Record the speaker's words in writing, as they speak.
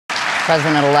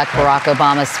President-elect Barack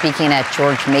Obama speaking at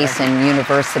George Mason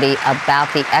University about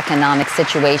the economic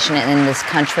situation in this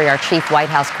country. Our chief White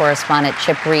House correspondent,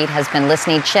 Chip Reid, has been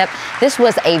listening. Chip, this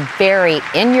was a very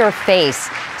in-your-face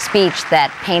speech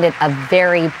that painted a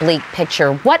very bleak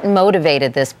picture. What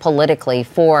motivated this politically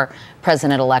for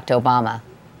President-elect Obama?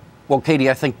 Well, Katie,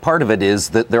 I think part of it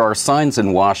is that there are signs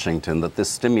in Washington that this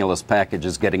stimulus package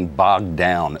is getting bogged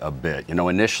down a bit. You know,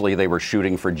 initially they were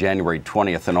shooting for January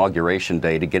 20th, Inauguration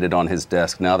Day, to get it on his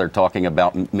desk. Now they're talking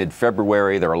about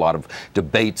mid-February. There are a lot of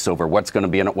debates over what's going to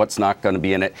be in it, what's not going to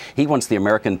be in it. He wants the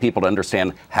American people to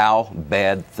understand how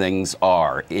bad things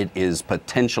are. It is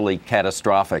potentially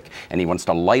catastrophic, and he wants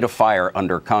to light a fire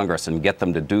under Congress and get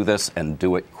them to do this and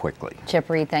do it quickly. Chip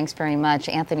Reid, thanks very much.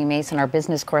 Anthony Mason, our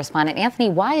business correspondent. Anthony,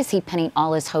 why is he pinning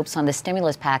all his hopes on the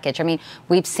stimulus package? I mean,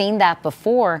 we've seen that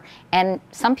before, and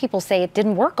some people say it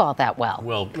didn't work all that well.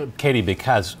 Well, Katie,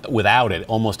 because without it,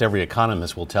 almost every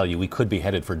economist will tell you we could be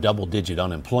headed for double-digit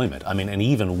unemployment. I mean, and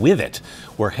even with it,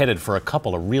 we're headed for a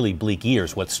couple of really bleak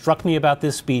years. What struck me about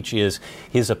this speech is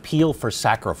his appeal for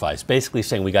sacrifice, basically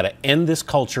saying we got to end this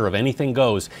culture of anything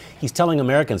goes. He's telling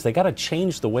Americans they got to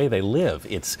change the way they live.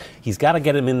 He's got to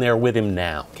get them in there with him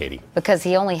now, Katie. Because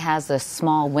he only has a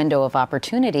small window of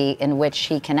opportunity in which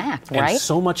he can act, right? And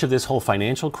so much of this whole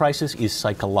financial crisis is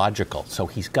psychological. So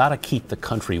he's got to keep the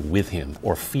country with him,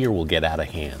 or fear will get out of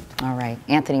hand. All right.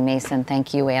 Anthony Mason,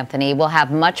 thank you, Anthony. We'll have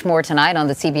much more tonight on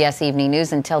the CBS Evening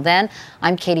News. Until then,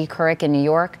 I'm Katie Couric in New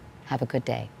York. Have a good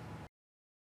day.